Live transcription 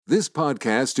This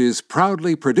podcast is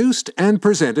proudly produced and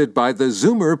presented by the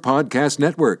Zoomer Podcast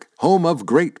Network, home of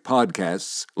great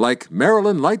podcasts like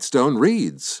Marilyn Lightstone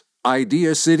Reads,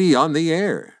 Idea City on the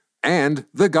Air, and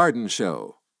The Garden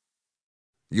Show.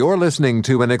 You're listening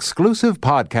to an exclusive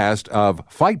podcast of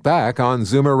Fight Back on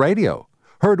Zoomer Radio,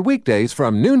 heard weekdays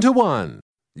from noon to 1.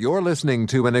 You're listening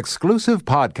to an exclusive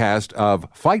podcast of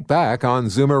Fight Back on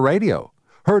Zoomer Radio,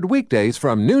 heard weekdays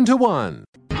from noon to 1.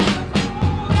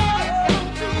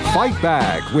 Fight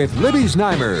Back with Libby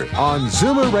Znaimer on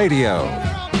Zoomer Radio.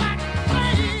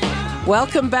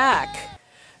 Welcome back.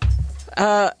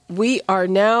 We are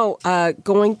now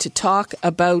going to talk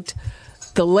about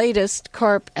the latest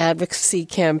CARP advocacy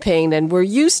campaign, and we're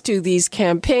used to these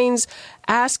campaigns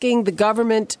asking the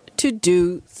government to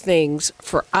do things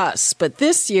for us. But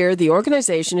this year, the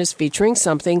organization is featuring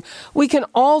something we can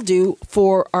all do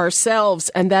for ourselves,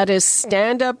 and that is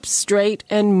stand up straight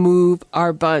and move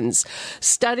our buns.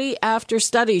 Study after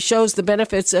study shows the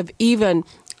benefits of even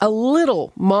a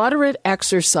little moderate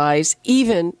exercise,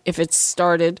 even if it's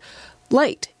started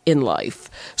late in life.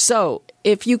 So,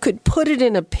 if you could put it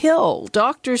in a pill,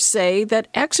 doctors say that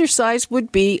exercise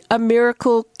would be a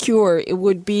miracle cure. It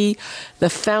would be the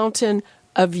fountain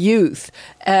of youth.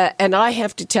 And I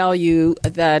have to tell you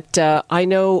that I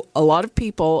know a lot of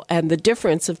people, and the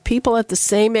difference of people at the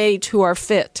same age who are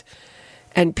fit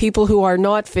and people who are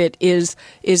not fit is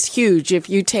huge. If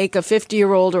you take a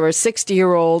 50-year-old or a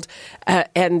 60-year-old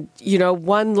and, you know,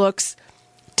 one looks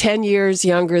 10 years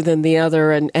younger than the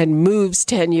other and moves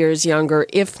 10 years younger,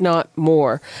 if not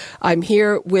more. I'm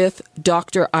here with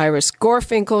Dr. Iris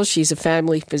Gorfinkel. She's a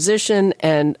family physician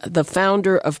and the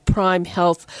founder of Prime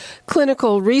Health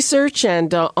Clinical Research.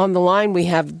 And on the line, we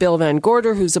have Bill Van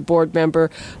Gorder, who's a board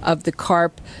member of the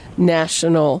CARP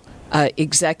National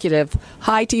Executive.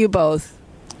 Hi to you both.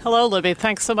 Hello, Libby.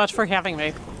 Thanks so much for having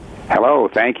me. Hello.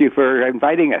 Thank you for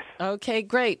inviting us. Okay,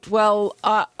 great. Well,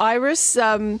 Iris,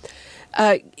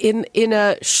 in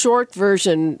a short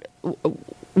version,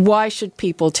 why should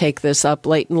people take this up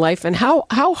late in life, and how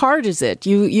hard is it?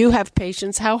 You have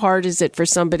patients. How hard is it for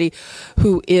somebody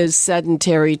who is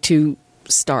sedentary to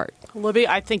start? Libby,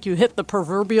 I think you hit the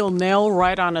proverbial nail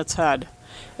right on its head.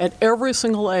 At every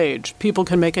single age, people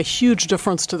can make a huge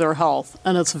difference to their health,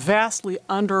 and it's vastly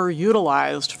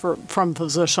underutilized from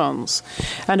physicians.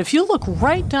 And if you look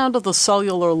right down to the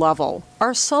cellular level,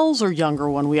 our cells are younger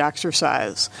when we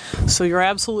exercise. So you're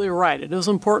absolutely right. It is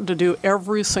important to do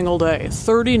every single day.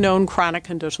 30 known chronic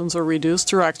conditions are reduced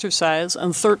through exercise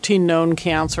and 13 known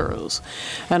cancers.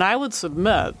 And I would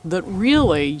submit that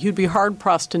really you'd be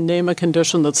hard-pressed to name a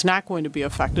condition that's not going to be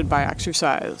affected by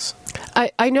exercise.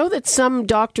 I know that some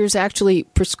doctors actually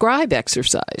prescribe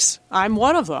exercise. I'm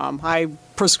one of them. I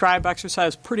prescribe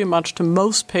exercise pretty much to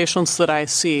most patients that I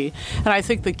see. And I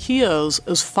think the key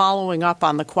is following up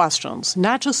on the questions,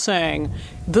 not just saying,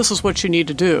 this is what you need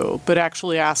to do, but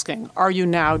actually asking, are you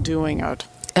now doing it?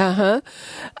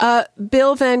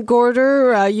 Bill Van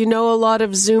Gorder, you know a lot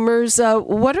of Zoomers.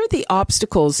 What are the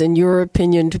obstacles, in your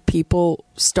opinion, to people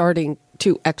starting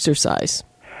to exercise?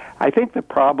 I think the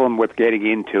problem with getting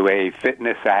into a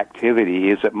fitness activity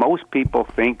is that most people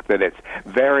think that it's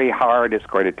very hard, it's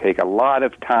going to take a lot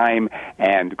of time,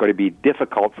 and going to be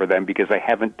difficult for them because they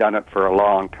haven't done it for a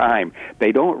long time.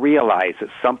 They don't realize that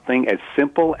something as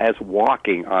simple as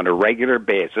walking on a regular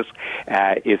basis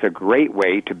is a great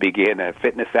way to begin a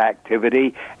fitness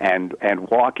activity, and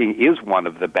walking is one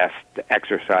of the best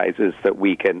exercises that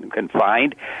we can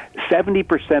find.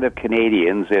 70% of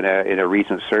Canadians in a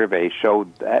recent survey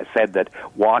said that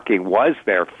walking was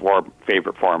their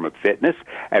favorite form of fitness,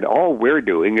 and all we're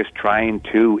doing is trying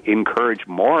to encourage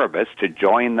more of us to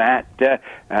join that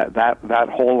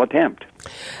whole attempt.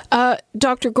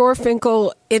 Dr.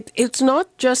 Gorfinkel, it's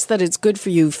not just that it's good for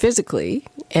you physically,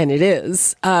 and it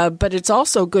is, but it's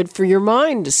also good for your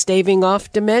mind, staving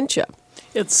off dementia.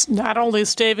 It's not only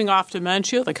staving off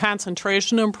dementia, the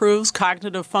concentration improves,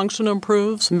 cognitive function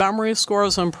improves, memory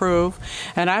scores improve,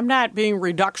 and I'm not being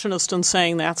reductionist in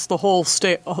saying that's the whole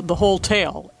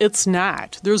tale. It's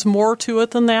not. There's more to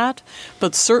it than that,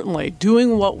 but certainly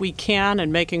doing what we can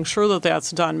and making sure that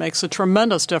that's done makes a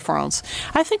tremendous difference.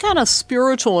 I think on a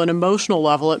spiritual and emotional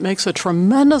level, it makes a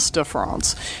tremendous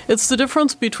difference. It's the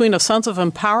difference between a sense of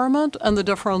empowerment and the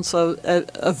difference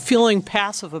of feeling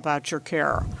passive about your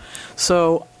care. So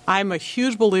I'm a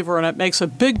huge believer, and it makes a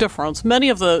big difference. Many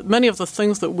of the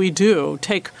things that we do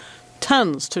take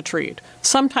tons to treat,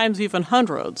 sometimes even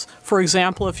hundreds. For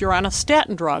example, if you're on a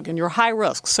statin drug and you're high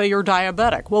risk, say you're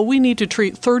diabetic, well, we need to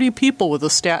treat 30 people with a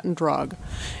statin drug.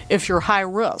 If you're high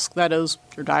risk, that is,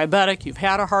 you're diabetic, you've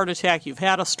had a heart attack, you've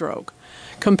had a stroke,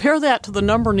 Compare that to the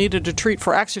number needed to treat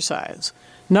for exercise.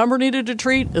 Number needed to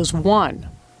treat is 1.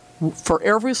 For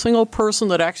every single person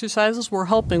that exercises, we're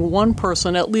helping one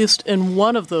person at least in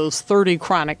one of those 30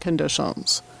 chronic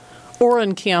conditions or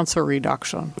in cancer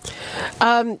reduction.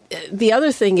 The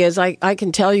other thing is I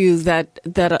can tell you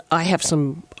that I have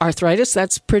some arthritis.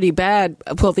 That's pretty bad.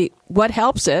 Well, what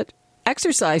helps it?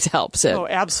 Exercise helps it. Oh,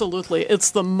 absolutely.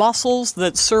 It's the muscles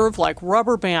that serve like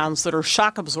rubber bands that are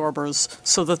shock absorbers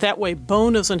so that way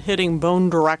bone isn't hitting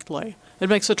bone directly. It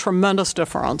makes a tremendous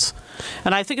difference.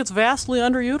 And I think it's vastly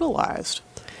underutilized.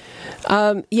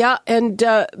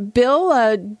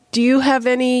 Bill, do you have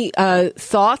any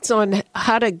thoughts on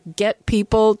how to get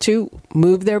people to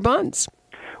move their buns?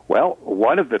 Well,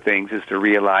 one of the things is to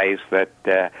realize that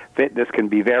fitness can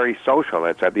be very social.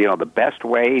 It's the best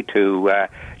way to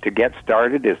get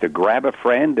started is to grab a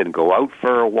friend and go out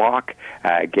for a walk,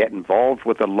 get involved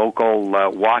with a local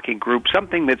walking group,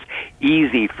 something that's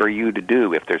easy for you to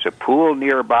do. If there's a pool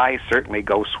nearby, certainly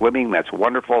go swimming. That's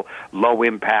wonderful,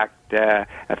 low-impact a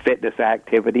fitness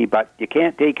activity, but you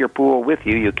can't take your pool with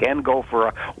you. You can go for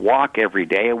a walk every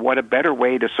day, and what a better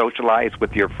way to socialize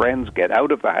with your friends, get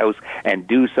out of the house, and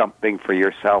do something for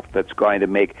yourself that's going to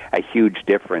make a huge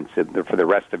difference for the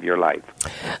rest of your life.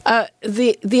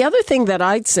 The other thing that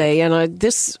I'd say, and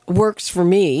this works for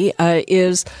me,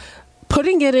 is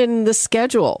putting it in the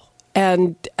schedule.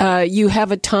 And you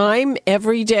have a time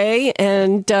every day,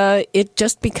 and it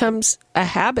just becomes a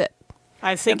habit.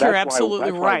 I think you're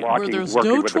absolutely right. Where there's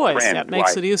no choice, that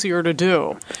makes it easier to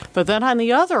do. But then on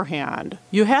the other hand,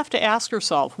 you have to ask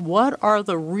yourself, what are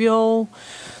the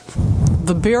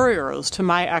barriers to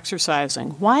my exercising?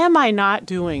 Why am I not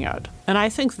doing it? And I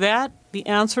think that the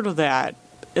answer to that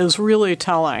is really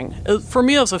telling. For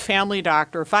me as a family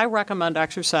doctor, if I recommend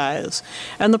exercise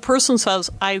and the person says,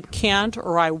 I can't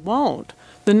or I won't,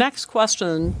 the next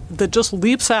question that just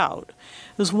leaps out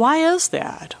is, why is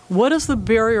that? What is the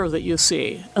barrier that you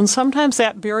see? And sometimes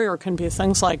that barrier can be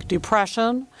things like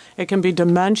depression, it can be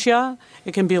dementia,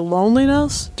 it can be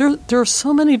loneliness. There are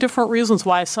so many different reasons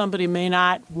why somebody may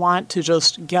not want to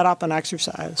just get up and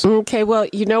exercise. Okay, well,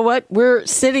 you know what? We're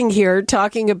sitting here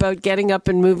talking about getting up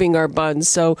and moving our buns.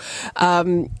 So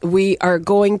we are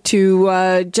going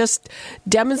to just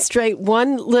demonstrate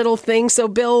one little thing. So,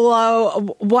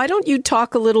 Bill, why don't you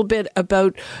talk a little bit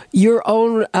about your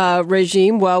own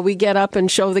regime while we get up and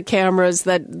show the cameras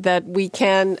that we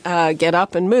can get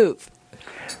up and move?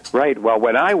 Right. Well,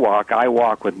 when I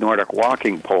walk with Nordic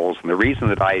walking poles, and the reason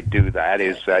that I do that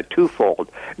is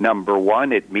twofold. Number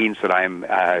one, it means that I'm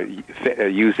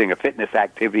using a fitness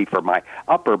activity for my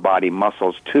upper body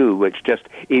muscles too, which just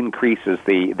increases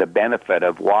the benefit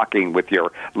of walking with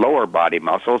your lower body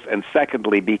muscles. And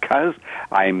secondly, because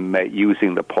I'm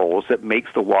using the poles, it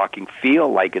makes the walking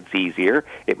feel like it's easier.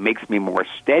 It makes me more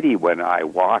steady when I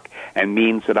walk, and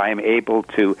means that I'm able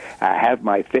to have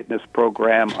my fitness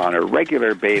program on a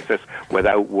regular basis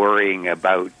without worrying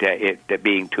about it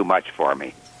being too much for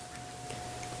me.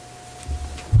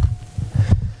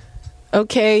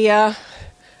 Okay,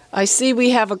 I see we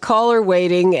have a caller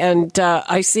waiting, and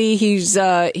I see he's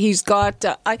got.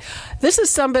 This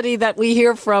is somebody that we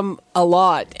hear from a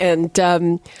lot, and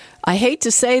I hate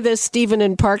to say this, Stephen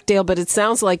in Parkdale, but it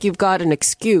sounds like you've got an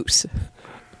excuse.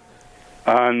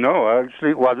 No,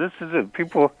 actually, well, this is it.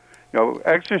 People,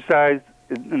 exercise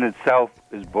in itself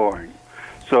is boring.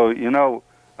 So,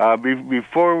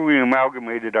 before we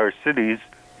amalgamated our cities,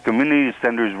 community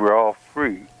centers were all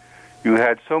free. You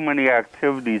had so many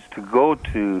activities to go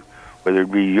to, whether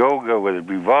it be yoga, whether it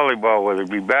be volleyball, whether it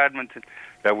be badminton,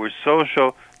 that were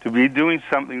social, to be doing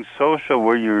something social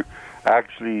where you're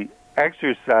actually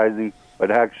exercising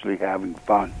but actually having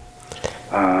fun.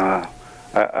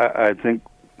 I think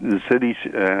the city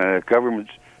government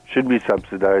should be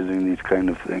subsidizing these kind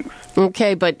of things.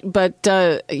 Okay, but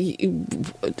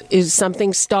is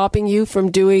something stopping you from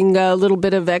doing a little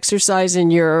bit of exercise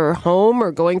in your home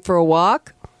or going for a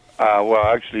walk? Well,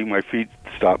 actually, my feet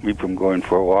stop me from going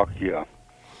for a walk, yeah.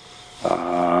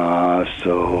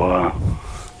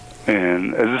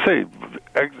 And as I say,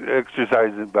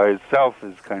 exercise by itself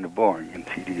is kind of boring and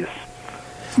tedious.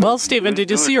 Well, Stephen, did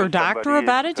you see your doctor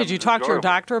about it? Did you talk to your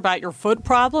doctor about your foot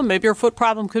problem? Maybe your foot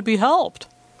problem could be helped.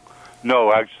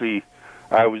 No, actually,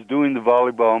 I was doing the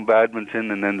volleyball and badminton,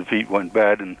 and then the feet went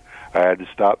bad, and I had to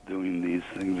stop doing these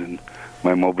things, and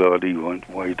my mobility went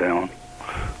way down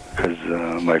because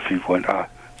my feet went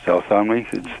south on me.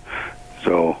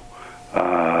 So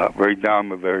right now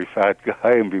I'm a very fat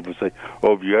guy, and people say,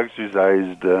 oh, if you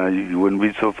exercised, you wouldn't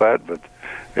be so fat, but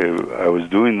I was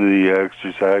doing the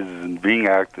exercises and being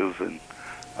active, and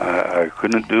I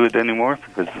couldn't do it anymore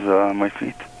because of my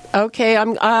feet. Okay.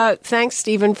 Thanks,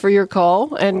 Stephen, for your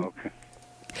call. And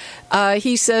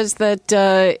he says that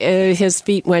his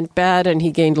feet went bad and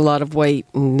he gained a lot of weight,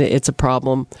 and it's a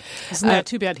problem. Isn't that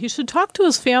too bad? He should talk to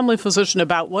his family physician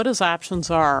about what his options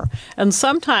are. And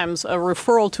sometimes a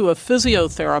referral to a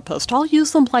physiotherapist. I'll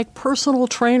use them like personal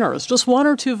trainers, just 1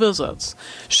 or 2 visits.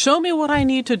 Show me what I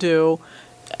need to do.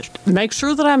 Make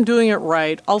sure that I'm doing it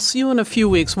right. I'll see you in a few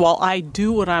weeks while I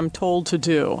do what I'm told to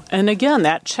do. And again,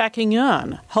 that checking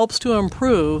in helps to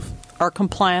improve our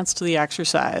compliance to the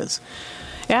exercise.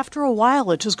 After a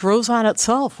while, it just grows on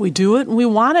itself. We do it and we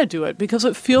want to do it because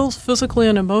it feels physically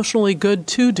and emotionally good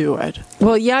to do it.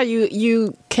 Well, yeah,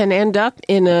 you can end up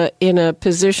in a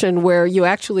position where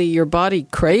your body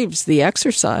craves the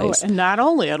exercise. And not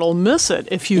only, it'll miss it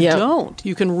if you don't.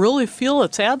 You can really feel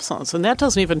its absence, and that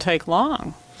doesn't even take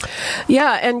long.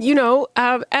 Yeah, and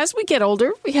as we get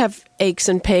older, we have aches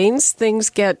and pains. Things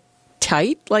get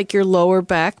tight, like your lower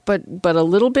back, but a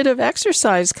little bit of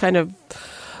exercise kind of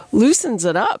loosens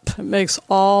it up. It makes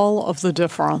all of the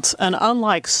difference. And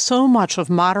unlike so much of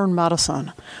modern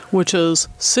medicine, which is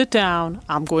sit down,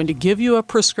 I'm going to give you a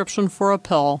prescription for a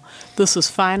pill, this is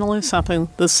finally something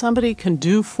that somebody can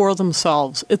do for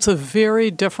themselves. It's a very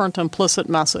different implicit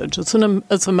message. It's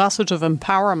a message of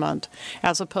empowerment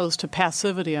as opposed to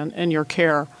passivity in your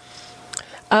care.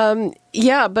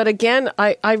 Yeah, but again,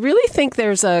 I really think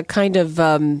there's a kind of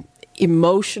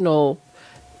emotional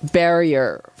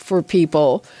barrier for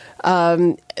people.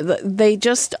 They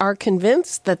just are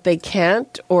convinced that they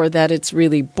can't or that it's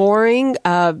really boring.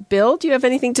 Bill, do you have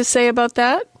anything to say about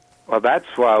that? Well,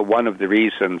 that's one of the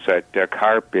reasons that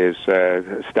CARP is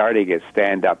starting a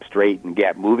Stand Up Straight and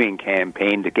Get Moving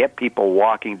campaign to get people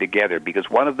walking together, because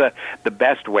one of the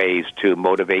best ways to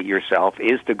motivate yourself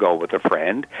is to go with a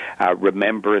friend.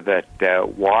 Remember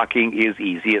that walking is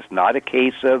easy. It's not a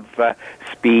case of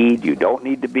speed. You don't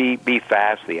need to be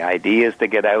fast. The idea is to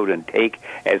get out and take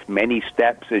as many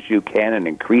steps as you can and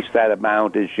increase that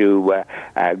amount as you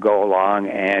go along,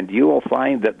 and you will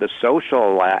find that the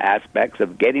social aspects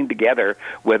of getting together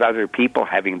with other people,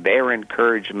 having their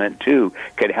encouragement too,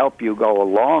 could help you go a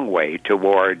long way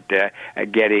toward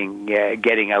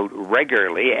getting out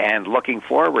regularly and looking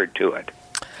forward to it.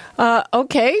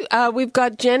 Okay, we've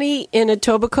got Jenny in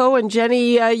Etobicoke, and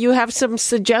Jenny, you have some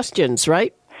suggestions,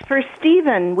 right? For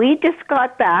Stephen, we just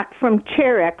got back from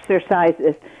chair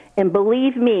exercises, and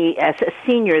believe me, as a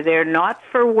senior, they're not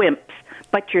for wimps,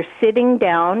 but you're sitting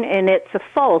down, and it's a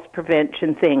falls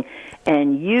prevention thing,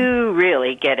 and you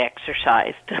really get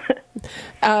exercised.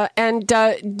 And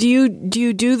do you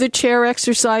do the chair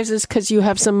exercises because you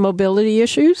have some mobility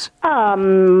issues?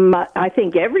 I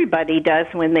think everybody does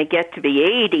when they get to be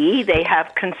 80. They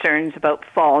have concerns about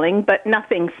falling, but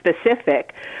nothing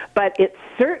specific. But it's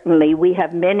certainly, we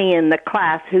have many in the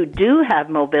class who do have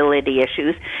mobility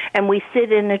issues, and we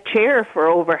sit in a chair for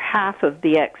over half of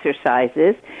the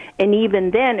exercises. And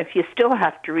even then, if you still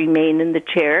have to remain in the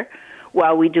chair,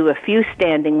 while we do a few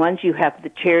standing ones, you have the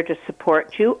chair to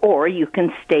support you, or you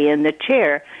can stay in the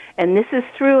chair. And this is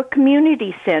through a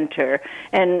community center.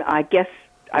 And I guess,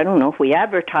 I don't know if we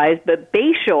advertise, but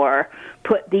Bayshore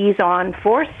put these on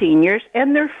for seniors,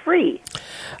 and they're free.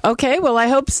 Okay, well, I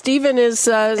hope Stephen is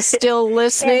still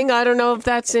listening. I don't know if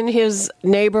that's in his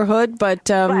neighborhood, but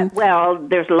well,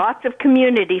 there's lots of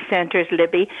community centers,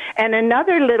 Libby. And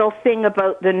another little thing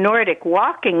about the Nordic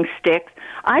walking sticks,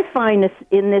 I find this,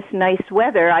 in this nice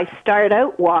weather, I start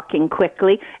out walking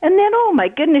quickly, and then, oh my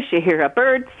goodness, you hear a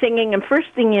bird singing, and first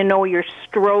thing you know, you're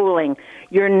strolling.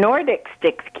 Your Nordic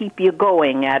sticks keep you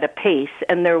going at a pace,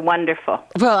 and they're wonderful.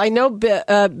 Well, I know,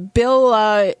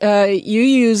 Bill, you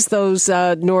use those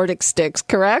Nordic sticks,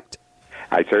 correct?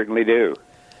 I certainly do.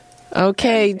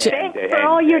 Okay. Thanks for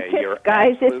all your tips,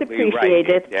 guys. It's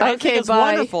appreciated. Right. Yeah. Okay, it's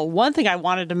bye. wonderful. One thing I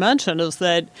wanted to mention is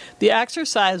that the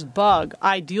exercise bug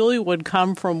ideally would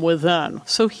come from within.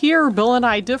 So here, Bill and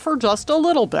I differ just a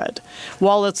little bit.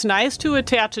 While it's nice to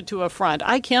attach it to a friend,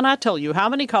 I cannot tell you how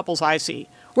many couples I see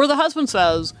where the husband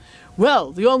says,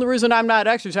 well, the only reason I'm not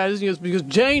exercising is because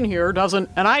Jane here doesn't,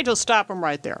 and I just stop him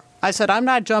right there. I said, I'm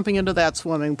not jumping into that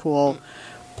swimming pool,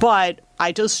 but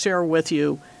I just share with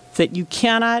you that you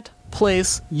cannot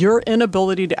place your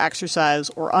inability to exercise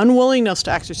or unwillingness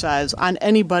to exercise on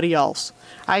anybody else.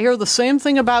 I hear the same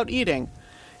thing about eating.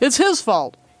 It's his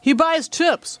fault. He buys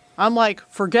chips. I'm like,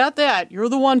 forget that. You're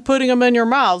the one putting them in your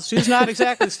mouth. She's not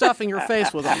exactly stuffing your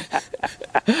face with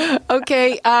them.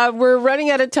 Okay, we're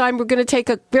running out of time. We're going to take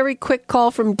a very quick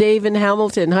call from Dave in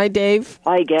Hamilton. Hi, Dave.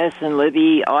 Hi, Gus and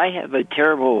Libby. I have a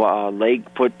terrible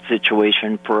leg-foot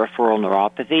situation, peripheral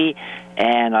neuropathy,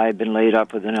 and I've been laid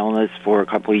up with an illness for a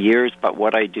couple of years. But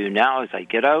what I do now is I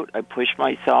get out, I push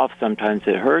myself. Sometimes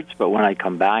it hurts, but when I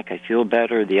come back, I feel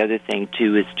better. The other thing,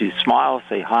 too, is to smile,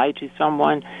 say hi to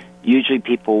someone. Usually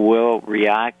people will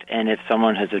react, and if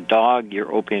someone has a dog,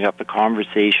 you're opening up a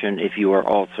conversation if you are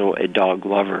also a dog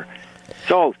lover.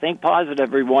 So think positive,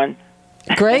 everyone.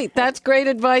 Great. That's great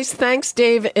advice. Thanks,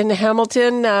 Dave in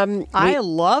Hamilton. I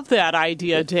love that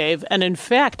idea, Dave. And in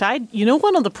fact,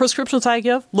 one of the prescriptions I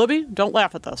give, Libby, don't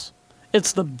laugh at this.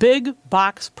 It's the big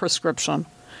box prescription.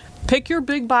 Pick your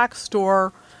big box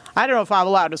store. I don't know if I'm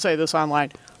allowed to say this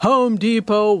online. Home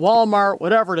Depot, Walmart,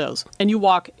 whatever it is. And you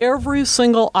walk every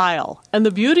single aisle. And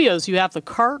the beauty is you have the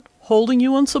cart holding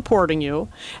you and supporting you.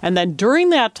 And then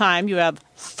during that time, you have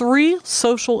 3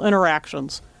 social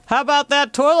interactions. How about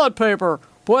that toilet paper?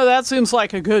 Boy, that seems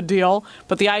like a good deal.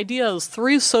 But the idea is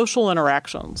 3 social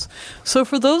interactions. So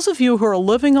for those of you who are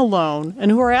living alone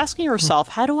and who are asking yourself,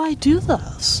 how do I do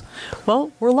this?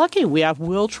 Well, we're lucky. We have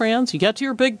Wheel-Trans. You get to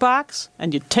your big box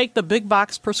and you take the big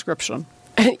box prescription.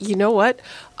 You know what?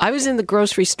 I was in the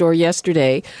grocery store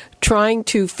yesterday trying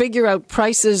to figure out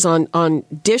prices on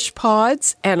dish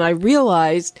pods, and I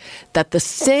realized that the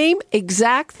same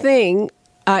exact thing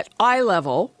at eye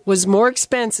level was more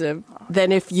expensive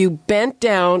than if you bent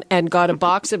down and got a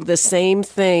box of the same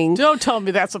thing. Don't tell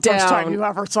me that's the first time you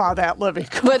ever saw that, Libby.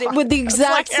 But with the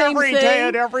exact same every thing. Every day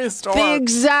at every store. The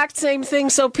exact same thing.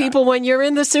 So people, when you're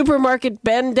in the supermarket,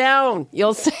 bend down.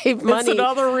 You'll save money. It's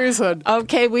another reason.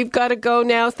 Okay, we've got to go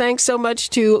now. Thanks so much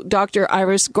to Dr.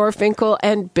 Iris Gorfinkel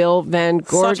and Bill Van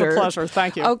Gorder. Such a pleasure.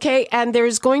 Thank you. Okay, and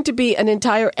there's going to be an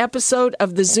entire episode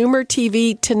of the Zoomer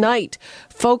TV tonight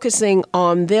focusing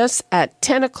on this at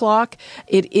 10 o'clock.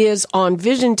 It is on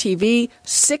Vision TV,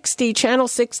 60, Channel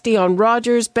 60 on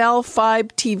Rogers, Bell 5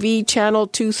 TV, Channel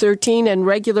 213, and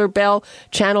regular Bell,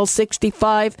 Channel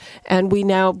 65. And we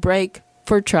now break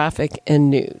for traffic and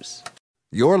news.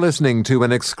 You're listening to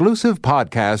an exclusive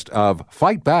podcast of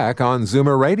Fight Back on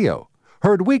Zoomer Radio.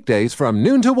 Heard weekdays from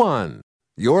noon to 1.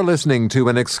 You're listening to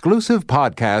an exclusive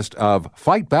podcast of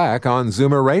Fight Back on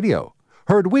Zoomer Radio.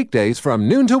 Heard weekdays from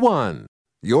noon to 1.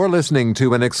 You're listening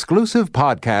to an exclusive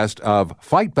podcast of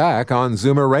Fight Back on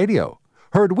Zoomer Radio.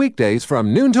 Heard weekdays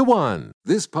from noon to 1.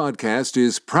 This podcast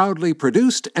is proudly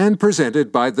produced and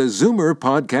presented by the Zoomer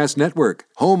Podcast Network,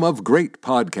 home of great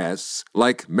podcasts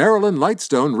like Marilyn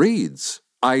Lightstone Reads,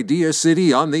 Idea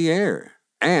City on the Air,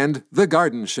 and The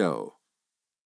Garden Show.